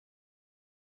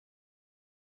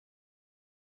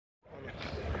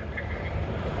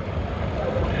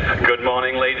Good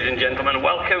morning, ladies and gentlemen.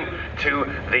 Welcome to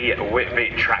the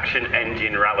Whitby Traction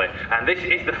Engine Rally. And this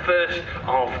is the first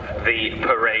of the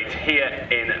parades here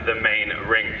in the main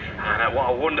ring. And what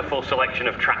a wonderful selection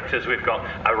of tractors we've got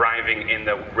arriving in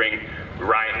the ring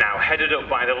right now, headed up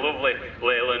by the lovely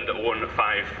Leyland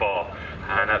 154.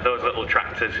 And those little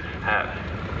tractors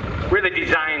really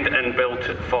designed and built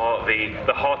for the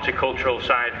horticultural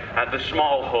side, the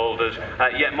small holders,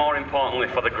 yet more importantly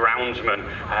for the groundsmen.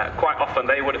 Quite often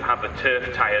they would have had the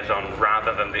turf tyres on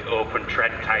rather than the open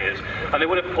tread tyres, and they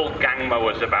would have pulled gang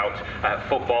mowers about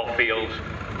football fields,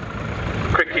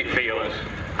 cricket fields,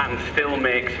 and still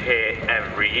makes hay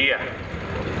every year.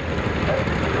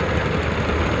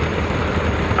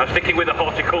 Now, sticking with the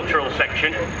horticultural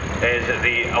section is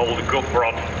the old gut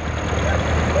rod.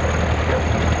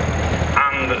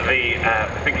 And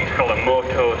I think it's called a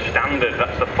Moto Standard.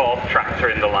 That's the fourth tractor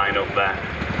in the lineup there.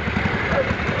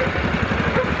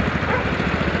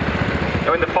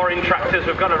 Now, in the foreign tractors,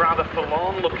 we've got a rather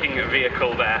forlorn-looking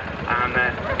vehicle there,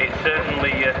 and it's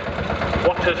certainly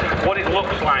what it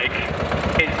looks like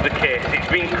is the case.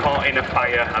 It's been caught in a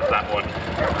fire as that one,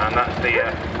 and that's the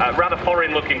rather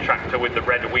foreign-looking tractor with the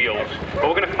red wheels. But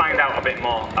we're going to find out a bit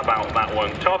more about that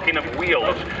one. Talking of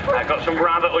wheels, got some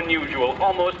rather unusual,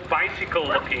 almost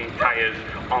bicycle-looking tyres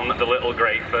on the little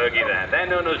grey Fergie there. They're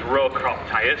known as row crop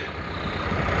tyres.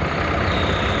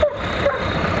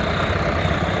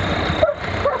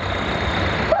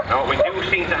 Now, what we do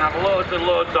seem to have loads and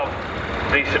loads of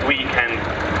this weekend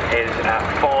is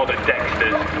Ford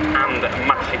Dexters and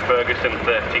Massey Ferguson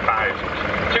 35s.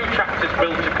 Two tractors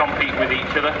built to compete with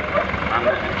each other,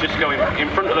 and just going in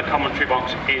front of the commentary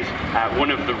box is one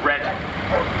of the red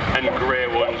and grey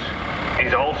ones.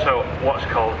 Is also what's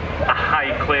called a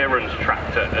high clearance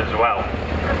tractor as well.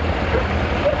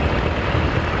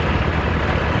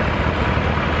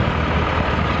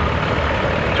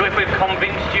 So if we've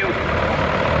convinced you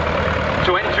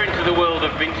to enter into the world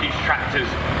of vintage tractors,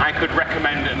 I could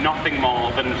recommend nothing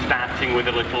more than starting with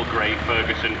a little grey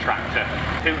Ferguson tractor.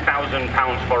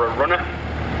 £2,000 for a runner,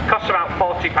 costs about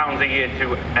 £40 a year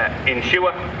to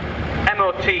insure,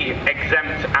 MOT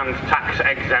exempt and tax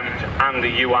exempt, and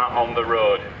you are on the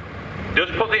road. Does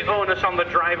put the onus on the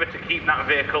driver to keep that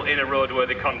vehicle in a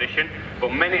roadworthy condition,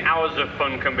 but many hours of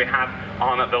fun can be had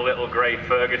on the little grey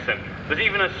Ferguson. There's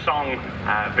even a song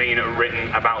being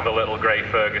written about the little grey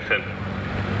Ferguson.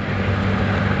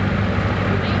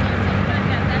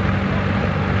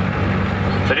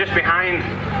 So just behind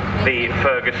the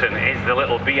Ferguson is the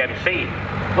little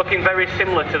BMC, looking very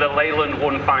similar to the Leyland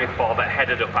 154 that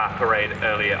headed up our parade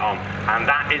earlier on, and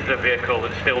that is the vehicle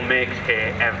that still makes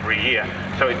hay every year.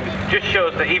 So it just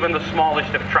shows that even the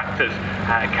smallest of tractors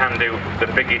can do the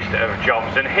biggest of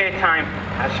jobs. And hay time,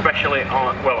 especially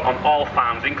on all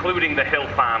farms, including the hill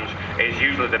farms, is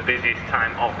usually the busiest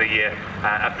time of the year.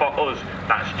 For us,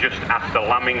 that's just after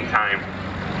lambing time.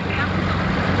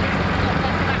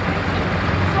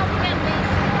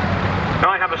 Now,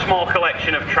 I have a small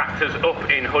collection of tractors up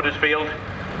in Huddersfield.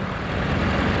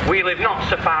 We live not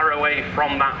so far away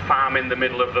from that farm in the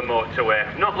middle of the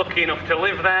motorway. Not lucky enough to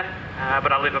live there,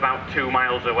 but I live about 2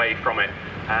 miles away from it.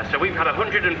 So we've had a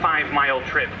 105-mile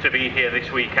trip to be here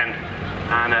this weekend,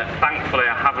 and thankfully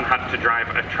I haven't had to drive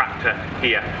a tractor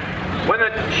here. When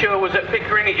the show was at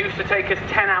Pickering, it used to take us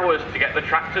 10 hours to get the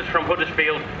tractors from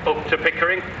Huddersfield up to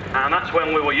Pickering, and that's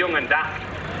when we were young and daft.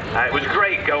 It was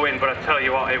great going, but I tell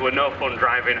you what, it was no fun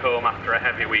driving home after a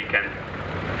heavy weekend.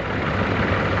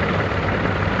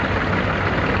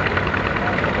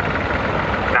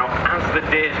 Now, as the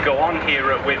days go on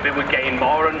here at Whitby, we gain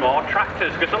more and more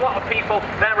tractors, because a lot of people,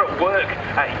 they're at work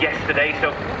yesterday,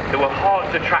 so there were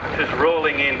hordes of tractors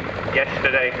rolling in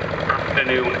yesterday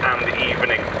afternoon and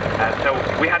evening. So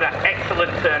we had an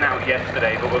excellent turnout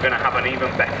yesterday, but we're going to have an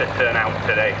even better turnout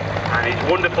today. And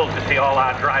it's wonderful to see all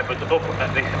our drivers up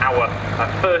at this hour,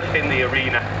 first in the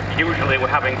arena. Usually we're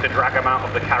having to drag them out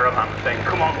of the caravan saying,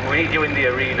 come on, we need you in the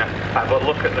arena. But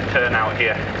look at the turnout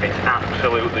here. It's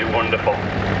absolutely wonderful.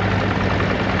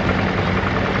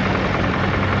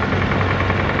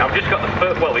 I've just got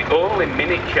the only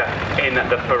miniature in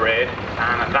the parade,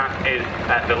 and that is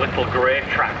the little grey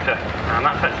tractor, and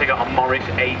that's actually got a Morris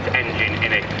 8 engine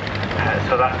in it.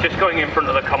 So that's just going in front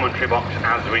of the commentary box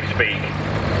as we speak.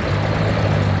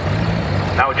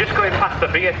 Now, just going past the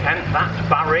beer tent, that's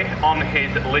Barry on his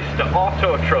Lister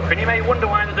Auto truck. And you may wonder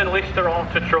why there's a Lister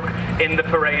Auto truck in the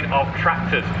parade of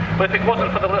tractors. But if it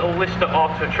wasn't for the little Lister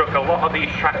Auto truck, a lot of these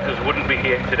tractors wouldn't be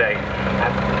here today.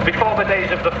 Before the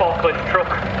days of the forklift truck,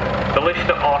 The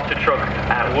Lister Auto truck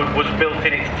was built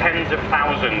in its tens of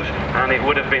thousands, and it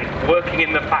would have been working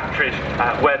in the factories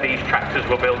where these tractors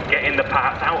were built, getting the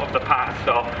parts out of the parts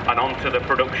store and onto the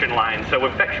production line. So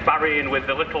we've fetched Barry in with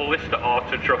the little Lister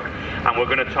Auto truck, and we're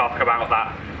going to talk about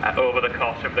that over the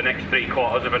course of the next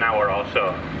 3/4 of an hour or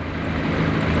so.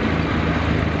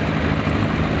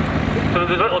 So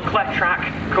there's a little cleft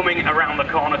track coming around the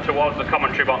corner towards the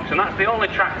commentary box, and that's the only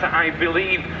tractor, I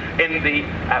believe, in the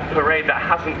parade that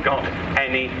hasn't got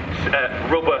any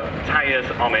rubber tyres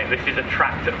on it. This is a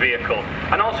tracked vehicle.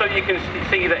 And also you can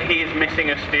see that he is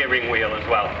missing a steering wheel as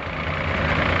well.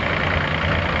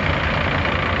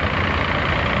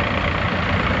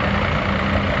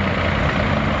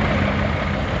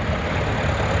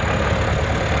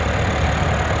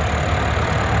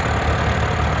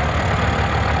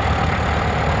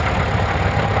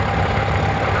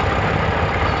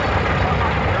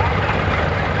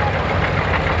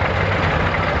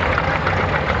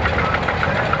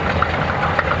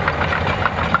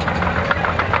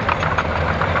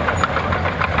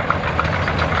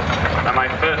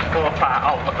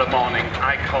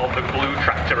 The blue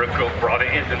tractor a gut rod.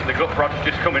 It isn't. The gut rod's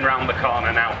just coming round the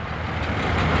corner now.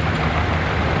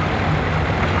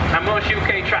 And most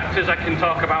UK tractors, I can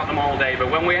talk about them all day,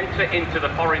 but when we enter into the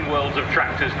foreign worlds of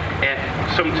tractors,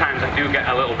 sometimes I do get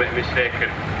a little bit mistaken.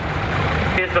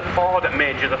 Here's the Ford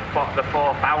Major, the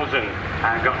 4000,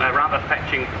 got a rather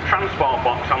fetching transport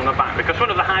box on the back, because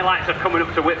one of the highlights of coming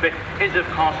up to Whitby is of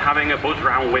course having a buzz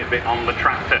round Whitby on the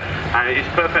tractor, and it is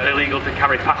perfectly legal to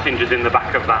carry passengers in the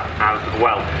back of that as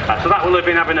well. So that will have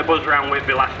been having a buzz round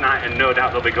Whitby last night, and no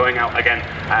doubt they'll be going out again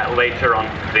later on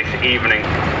this evening.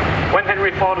 When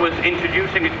Henry Ford was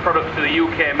introducing its products to the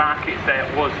UK markets, there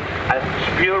was a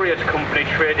spurious company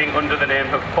trading under the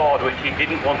name of Ford, which he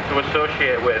didn't want to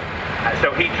associate with.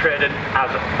 So he traded as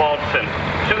Fordson.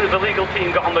 As soon as the legal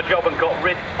team got on the job and got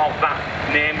rid of that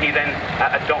name, he then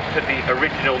adopted the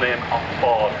original name of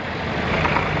Ford.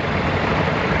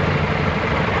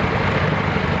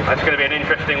 That's going to be an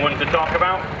interesting one to talk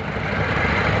about.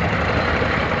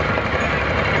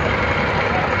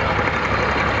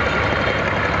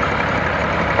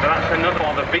 Another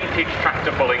one, the vintage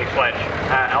tractor pulling sledge.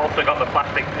 Also got the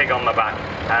plastic pig on the back,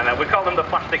 and we call them the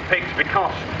plastic pigs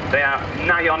because they are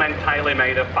nigh on entirely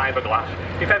made of fiberglass.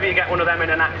 If ever you get one of them in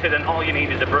an accident, all you need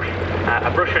is a brush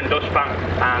and dustpan,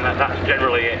 and that's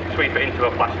generally it. Sweep it into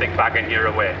a plastic bag and you're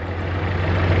away.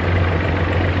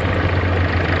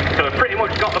 So we've pretty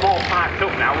much got them all parked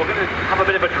up now. We're going to have a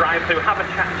bit of a drive through, have a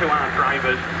chat to our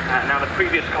drivers. Now the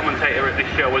previous commentator at this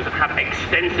show has had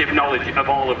extensive knowledge of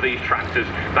all of these tractors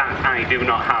that I do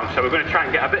not have. So we're going to try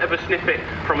and get a bit of a snippet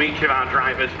from each of our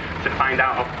drivers to find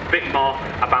out a bit more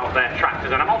about their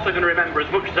tractors. And I'm also going to remember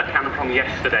as much as I can from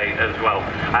yesterday as well.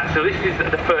 So this is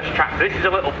the first tractor. This is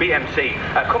a little BMC.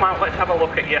 Come out, let's have a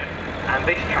look at you. And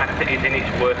this tractor is in its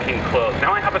working clothes.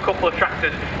 Now I have a couple of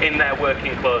tractors in their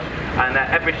working clothes, and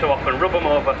every so often rub them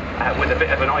over with a bit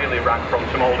of an oily rag from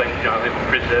some old engine oil. It will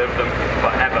preserve them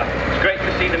forever. It's great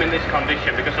to see them in this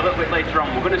condition, because a little bit later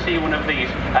on we're going to see one of these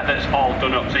that's all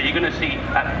done up. So you're going to see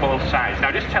both sides.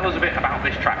 Now just tell us a bit about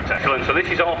this tractor. Excellent. So this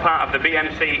is all part of the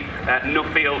BMC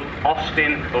Nuffield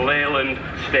Austin Leyland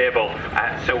stable.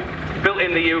 So built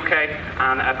in the UK,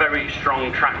 and a very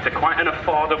strong tractor, quite an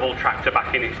affordable tractor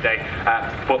back in its day,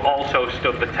 but also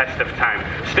stood the test of time.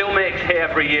 Still makes hay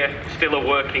every year, still a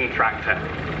working tractor.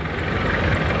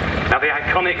 Now the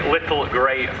iconic little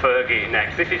grey Fergie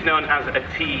next. This is known as a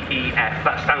TEF.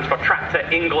 That stands for Tractor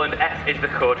England. F is the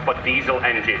code for diesel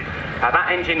engine.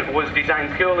 That engine was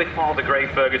designed purely for the Grey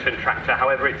Ferguson tractor.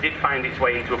 However, it did find its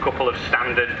way into a couple of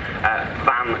standard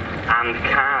van and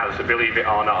cars, believe it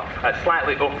or not,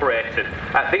 slightly uprated.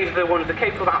 These are the ones that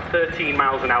capable of about 13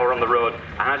 miles an hour on the road,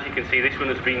 and as you can see, this one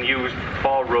has been used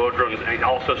for road runs, and it's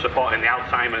also supporting the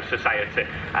Alzheimer's Society.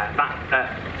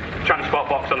 That transport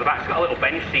box on the back's got a little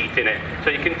bench seat in it, so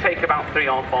you can take about 3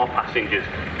 or 4 passengers.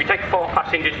 If you take 4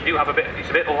 passengers, you do have it's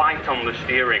a bit light on the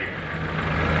steering.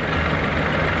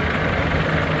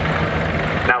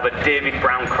 Now the David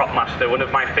Brown Cropmaster, one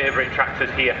of my favourite tractors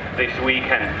here this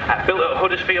weekend. Built at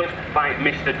Huddersfield by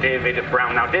Mr. David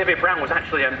Brown. Now David Brown was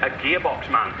actually a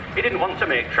gearbox man. He didn't want to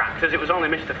make tractors. It was only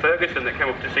Mr. Ferguson that came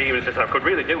up to see him and said, I could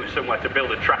really do it somewhere to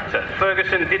build a tractor.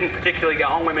 Ferguson didn't particularly get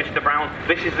on with Mr. Brown.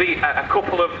 This is a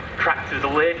couple of tractors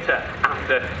later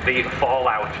after the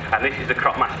fallout, and this is the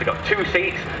Cropmaster. Got 2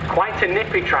 seats, quite a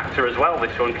nippy tractor as well,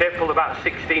 this one, capable of about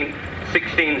 16,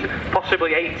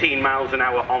 possibly 18 miles an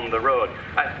hour on the road.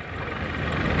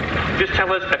 Just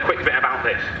tell us a quick bit about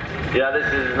this. Yeah, this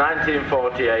is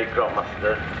 1948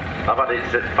 Cropmaster. I've had it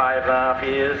for 5.5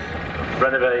 years,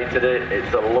 renovated it,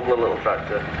 it's a lovely little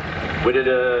tractor. We did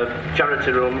a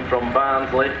charity run from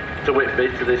Barnsley to Whitby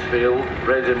to this field,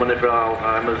 raising money for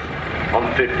Alzheimer's on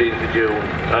the 15th of June,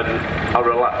 and a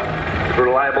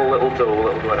reliable little tool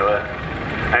that'll go anywhere.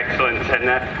 Excellent,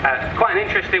 and quite an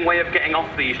interesting way of getting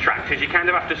off these tractors. You kind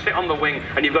of have to sit on the wing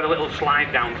and you've got a little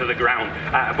slide down to the ground,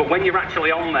 but when you're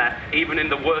actually on there, even in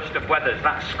the worst of weathers,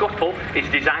 that scuttle is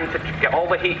designed to get all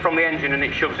the heat from the engine and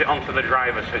it shoves it onto the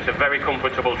driver, so it's a very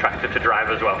comfortable tractor to drive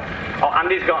as well. Oh,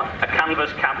 Andy's got a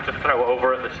canvas cab to throw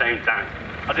over at the same time.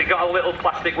 Has it got a little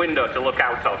plastic window to look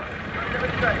out of?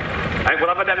 Right, we'll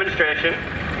have a demonstration.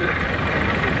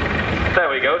 There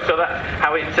we go, so that's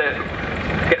how it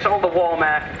gets all the warm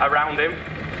air around him.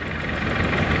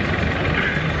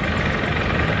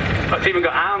 It's even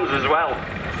got arms as well.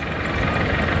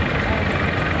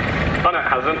 Oh no, it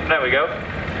hasn't. There we go.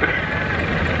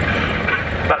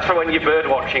 That's for when you're bird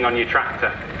watching on your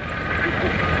tractor.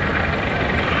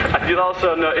 And you'll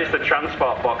also notice the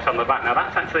transport box on the back. Now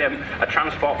that's actually a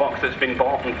transport box that's been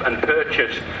bought and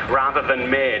purchased rather than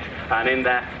made, and in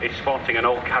there is sporting an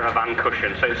old caravan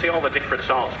cushion. So you see all the different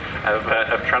sorts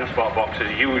of transport boxes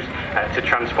used to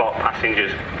transport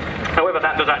passengers. However,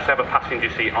 that does actually have a passenger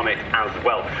seat on it as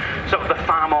well. So the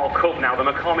Farmall Cub, now the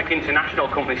McCormick International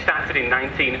Company, started in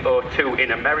 1902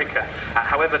 in America.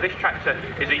 However, this tractor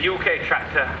is a UK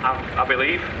tractor, I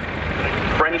believe.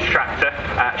 French tractor,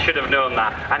 should have known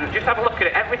that. And just have a look at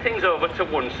it, everything's over to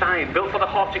one side, built for the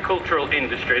horticultural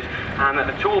industries, and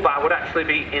the toolbar would actually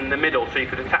be in the middle, so you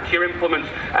could attach your implements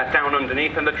down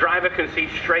underneath, and the driver can see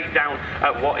straight down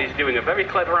at what he's doing. A very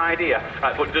clever idea,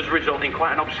 but does result in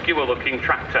quite an obscure looking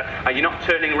tractor. You're not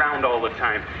turning round all the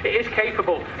time. It is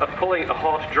capable of pulling a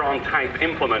horse-drawn type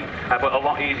implement, but a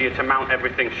lot easier to mount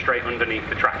everything straight underneath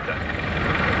the tractor.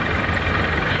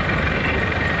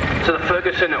 So the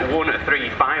Ferguson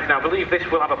 135, now I believe this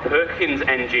will have a Perkins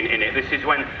engine in it. This is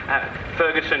when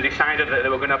Ferguson decided that they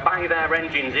were going to buy their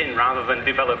engines in rather than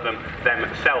develop them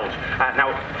themselves.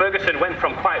 Now Ferguson went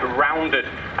from quite rounded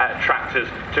tractors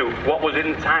to what was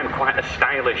in time quite a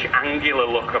stylish, angular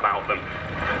look about them.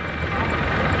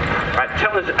 Right,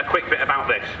 tell us a quick bit about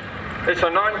this. It's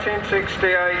a 1968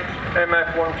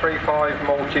 MF135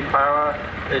 multi-power.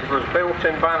 It was built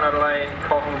in Banner Lane,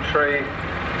 Coventry.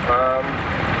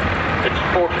 It's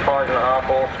 45.5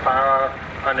 horsepower,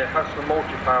 and it has the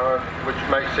multi-power, which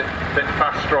makes it a bit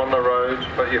faster on the roads,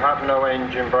 but you have no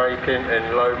engine braking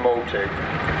in low multi.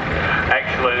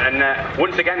 Excellent, and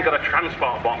once again got a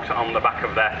transport box on the back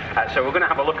of there. So we're going to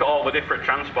have a look at all the different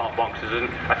transport boxes. And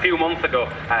a few months ago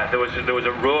there was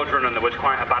a road run, and there was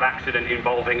quite a bad accident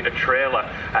involving a trailer.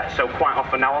 So quite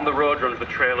often now on the road runs the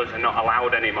trailers are not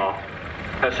allowed anymore.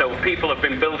 So people have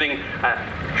been building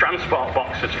transport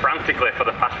boxes frantically for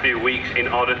the past few weeks in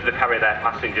order to carry their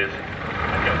passengers.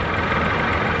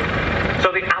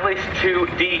 So the Alice 2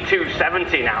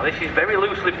 D270 now, this is very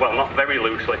loosely, well not very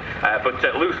loosely, but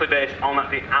loosely based on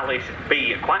the Alice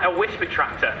B, quite a wispy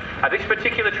tractor. This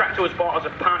particular tractor was bought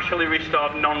as a partially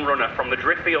restored non-runner from the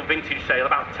Driffield vintage sale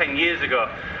about 10 years ago.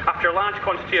 After a large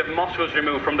quantity of moss was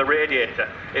removed from the radiator,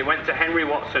 it went to Henry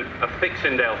Watson of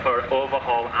Fixendale for an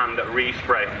overhaul and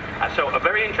respray. So a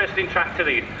very interesting tractor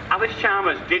these. Alice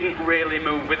Chalmers didn't really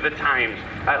move with the times.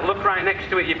 Look right next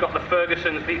to it, you've got the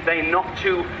Fergusons. They're not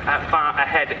too far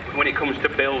ahead when it comes to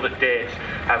build dates,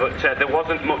 but there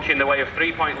wasn't much in the way of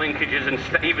three-point linkages and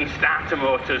even starter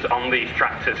motors on these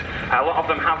tractors. A lot of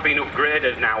them have been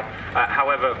upgraded now.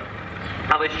 However,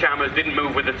 Alice Chalmers didn't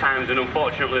move with the times, and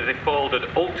unfortunately they folded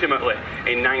ultimately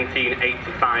in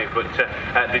 1985,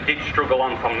 but they did struggle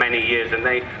on for many years, and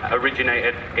they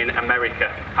originated in America.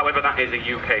 However, that is a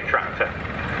UK tractor.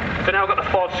 So now I've got the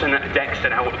Fordson Dexter.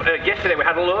 Now, yesterday we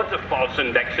had loads of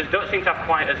Fordson Dexters, don't seem to have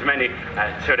quite as many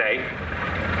today.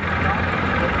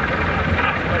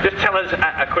 Just tell us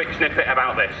a quick snippet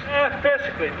about this.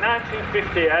 Basically,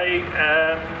 1958,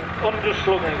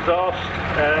 underslung exhaust,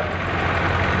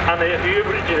 and it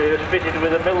originally was fitted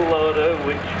with a mill loader,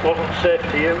 which wasn't safe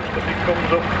to use because it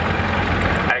comes up.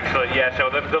 Excellent, yeah, so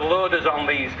the loaders on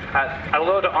these, a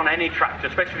loader on any tractor,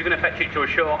 especially if you're going to fetch it to a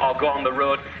show or go on the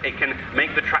road, it can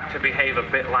make the tractor behave a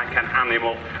bit like an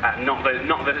animal, not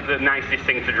the nicest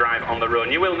thing to drive on the road.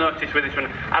 And you will notice with this one,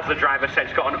 as the driver said,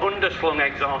 it's got an underslung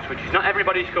exhaust, which is not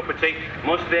everybody's cup of tea.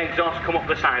 Most of the exhausts come up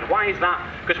the side. Why is that?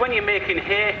 Because when you're making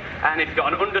hay, and if you've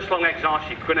got an underslung exhaust,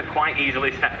 you're going to quite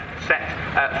easily set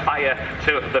fire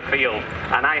to the field.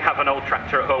 And I have an old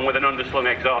tractor at home with an underslung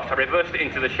exhaust. I reversed it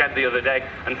into the shed the other day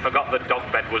and forgot the dog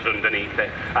bed was underneath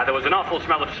it. There was an awful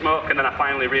smell of smoke, and then I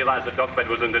finally realised the dog bed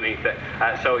was underneath it.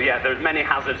 So yeah, there's many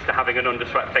hazards to having an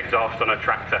underswept exhaust on a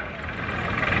tractor.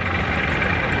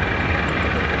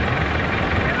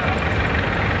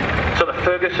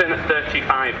 Ferguson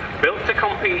 35, built to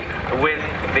compete with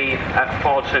the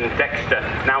Fordson Dexter.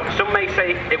 Now, some may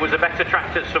say it was a better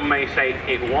tractor, some may say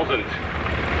it wasn't.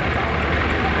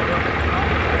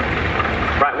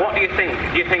 Right, what do you think?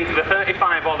 Do you think the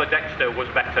 35 or the Dexter was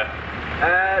better?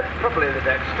 Probably the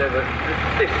Dexter, but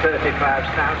this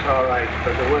 35 starts alright,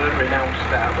 but the weren't renowned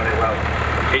start very well.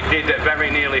 It did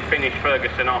very nearly finish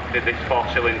Ferguson off, did this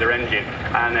 4-cylinder engine,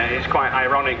 and it's quite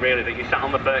ironic really that you sat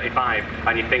on the 35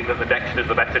 and you think that the Dexter's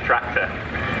the better tractor.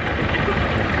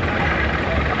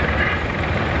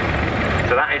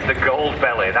 So that is the gold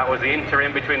belly. That was the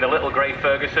interim between the little grey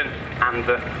Ferguson and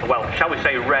the, well, shall we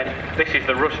say red. This is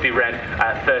the rusty red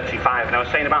 35. And I was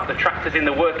saying about the tractors in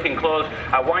the working clothes,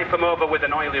 I wipe them over with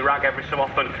an oily rag every so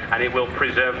often and it will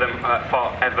preserve them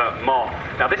forevermore.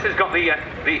 Now this has got the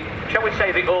shall we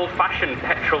say, the old-fashioned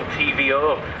petrol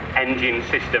TVO engine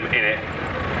system in it.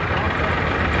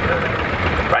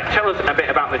 Right, tell us a bit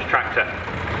about this tractor.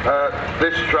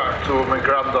 This tractor was my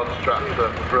granddad's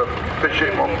tractor from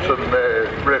Bishopmonton near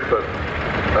Ripon,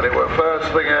 and it was the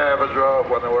first thing I ever drove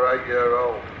when I was 8 years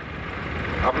old.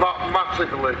 I'm not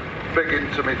massively big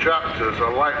into my tractors,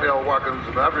 I like the old wagons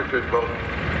and everything, but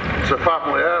it's a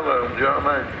family heirloom, do you know what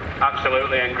I mean?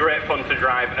 Absolutely, and great fun to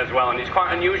drive as well, and it's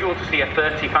quite unusual to see a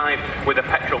 35 with a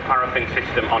petrol paraffin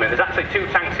system on it. There's actually 2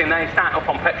 tanks in there. You start up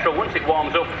on petrol, once it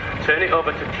warms up, turn it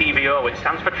over to TVO, which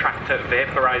stands for tractor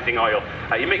vaporizing oil.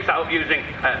 You mix that up using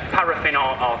paraffin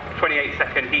or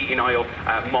 28-second heating oil,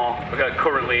 more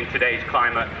currently in today's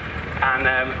climate. And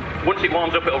once it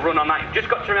warms up, it'll run on that. You've just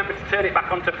got to remember to turn it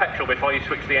back onto petrol before you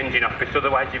switch the engine off, because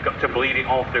otherwise you've got to bleed it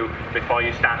all through before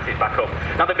you start it back up.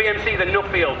 Now the BMC, the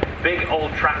Nuffield, big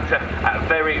old tractor,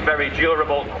 very, very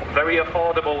durable, very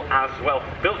affordable as well.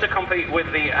 Built to compete with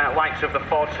the likes of the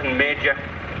Fordson Major.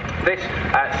 This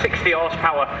 60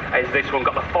 horsepower is this one,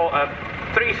 got the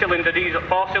 3-cylinder diesel,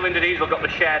 4-cylinder diesel, got the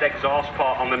shared exhaust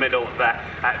port on the middle there.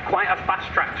 Quite a fast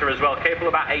tractor as well, capable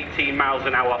of about 18 miles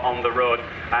an hour on the road.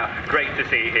 Great to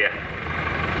see here.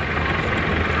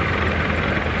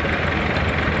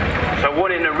 So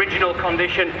one in original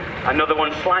condition, another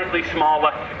one slightly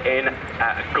smaller in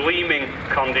gleaming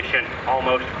condition,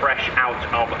 almost fresh out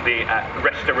of the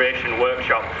restoration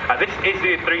workshop. This is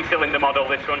the 3-cylinder model,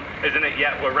 this one, isn't it?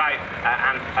 Yeah, we're right.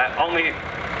 And only,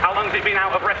 how long has it been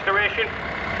out of restoration?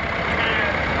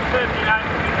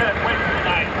 Wednesday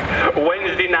night.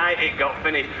 Wednesday night it got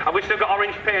finished. And we've still got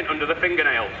orange paint under the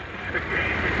fingernails.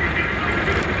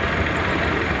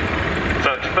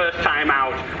 So it's first time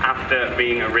out after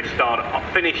being restored,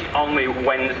 finished only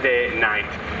Wednesday night.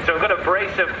 So we've got a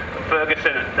brace of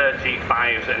Ferguson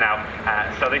 35s now.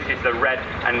 So this is the red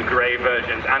and grey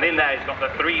versions. And in there it's got the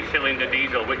 3-cylinder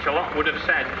diesel, which a lot would have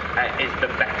said is the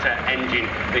better engine.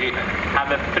 They have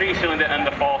the 3-cylinder and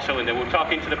the 4-cylinder. We were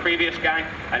talking to the previous guy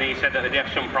and he said that they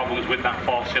have some problems with that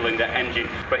 4-cylinder engine.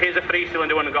 But here's a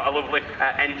 3-cylinder one and got a lovely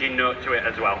engine note to it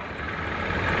as well.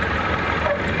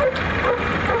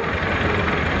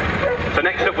 So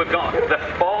next up we've got the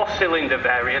 4-cylinder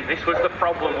variant. This was the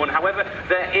problem one. However,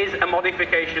 there is a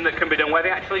modification that can be done where they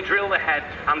actually drill the head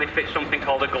and they fit something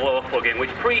called a glow plug-in, which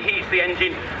preheats the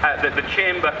engine, the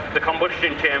chamber, the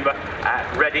combustion chamber,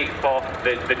 ready for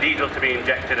the diesel to be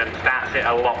injected and starts it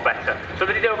a lot better. So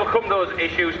they did overcome those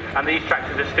issues and these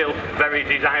tractors are still very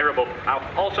desirable.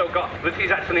 I've also got, this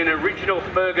is actually an original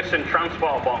Ferguson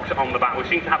transport box on the back. We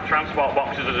seem to have transport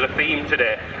boxes as a theme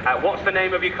today. What's the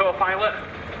name of your co-pilot?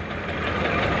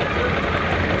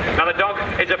 Now the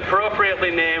dog is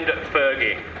appropriately named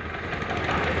Fergie.